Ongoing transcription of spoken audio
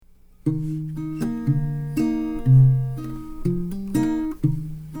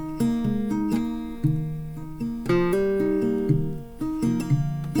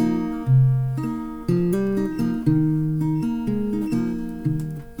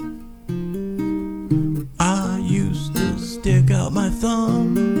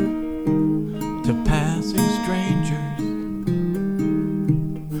thumb to passing strangers.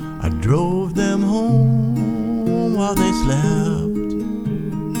 I drove them home while they slept.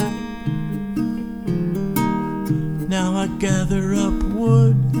 Now I gather up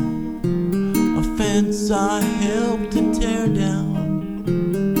wood, a fence I helped to tear down.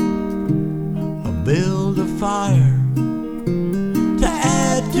 I build a fire to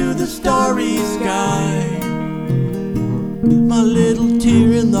add to the starry sky. My little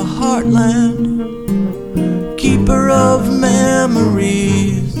tear in the heartland, keeper of memories.